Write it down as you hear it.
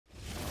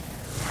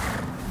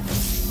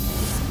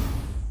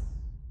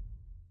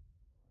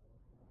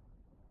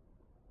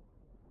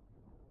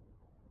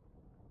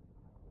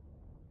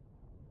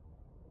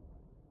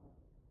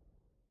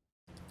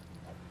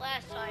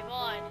last time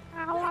on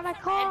I wanna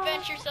call.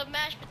 Adventures of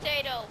Mashed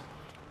Potato.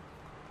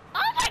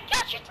 Oh my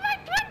gosh, it's my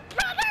twin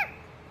brother!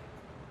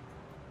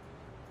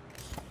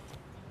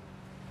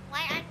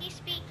 Why aren't you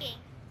speaking?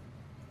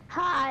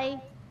 Hi.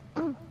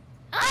 Oh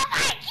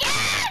my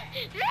god!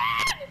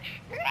 Run!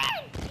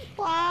 Run!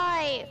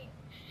 Why?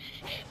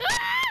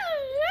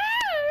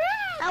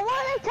 I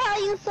want to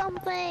tell you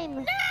something.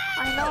 No!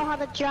 I know how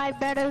to drive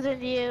better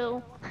than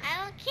you.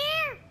 I don't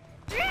care!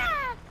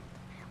 Run!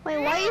 Wait,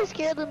 why are you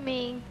scared of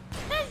me?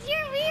 Because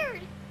you're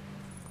weird!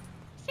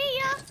 See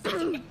ya!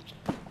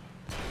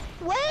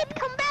 Wait,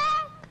 come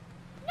back!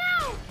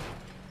 No!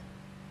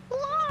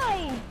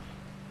 Why?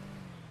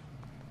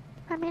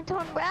 I'm into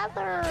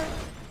brother.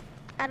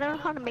 I don't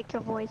know how to make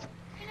your voice.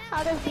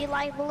 I'll just be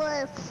like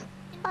this.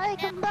 Hey,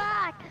 come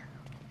back!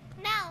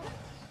 No!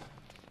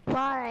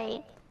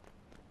 Why?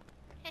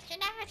 Because you're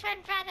not my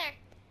twin brother.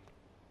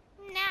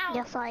 No!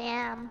 Yes, I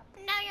am.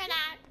 No, you're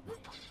not.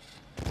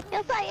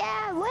 Yes, I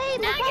am.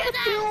 Wait, No, look you're at the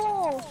not.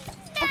 fuel.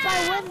 No. If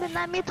I win, then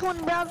I'm your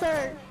twin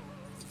brother.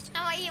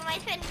 How are you my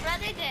twin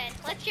brother then?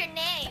 What's your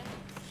name?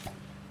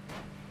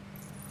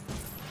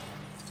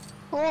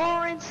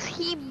 Lawrence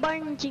He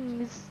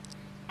Bungings.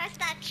 That's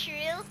not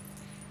true.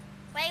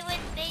 Why would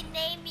they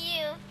name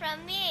you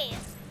from me?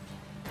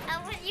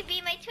 How would you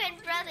be my twin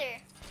brother?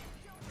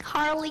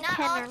 Harley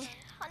Kenner.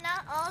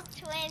 Not all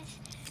twins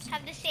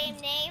have the same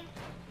name.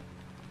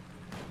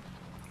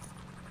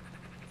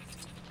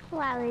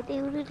 Wally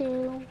doo doo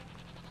doo.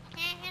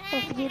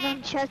 If you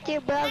don't trust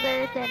your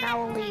brother, then I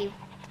will leave.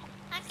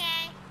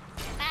 Okay.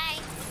 Bye.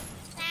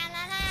 La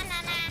la la la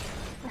la.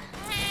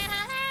 La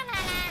la la la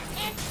la.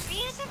 It's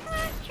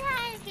beautiful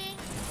driving.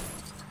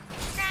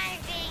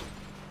 Driving.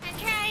 I'm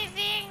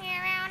driving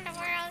around the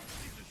world.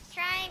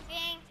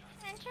 Driving.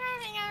 I'm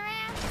driving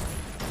around.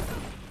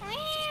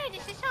 Wow,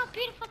 this is so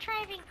beautiful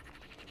driving.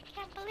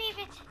 Can't believe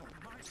it.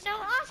 So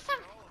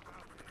awesome.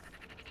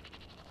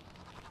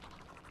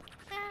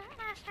 So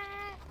awesome.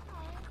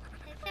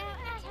 It's so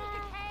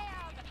awesome.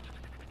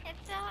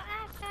 It's so awesome. It's so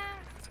awesome.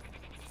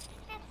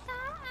 It's so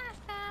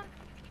awesome.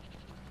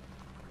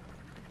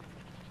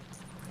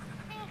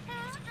 It's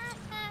so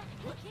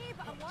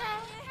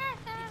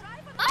awesome.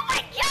 Oh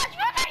my gosh,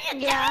 what are you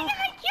doing in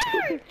my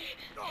yard?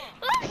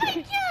 Oh my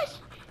gosh!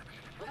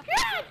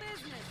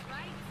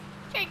 Run!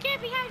 Okay, get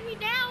behind me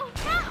now.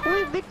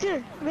 Wait,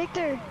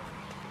 Victor.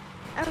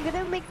 I'm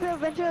gonna make the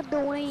adventure of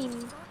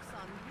Dwayne.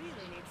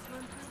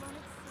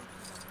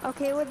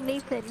 Okay, with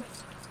Nathan.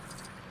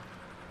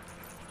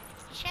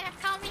 You should have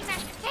called me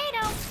Mashed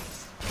Potato.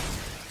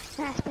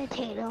 Mashed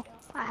potato.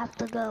 I have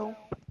to go.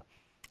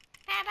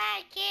 Bye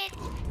bye, kids.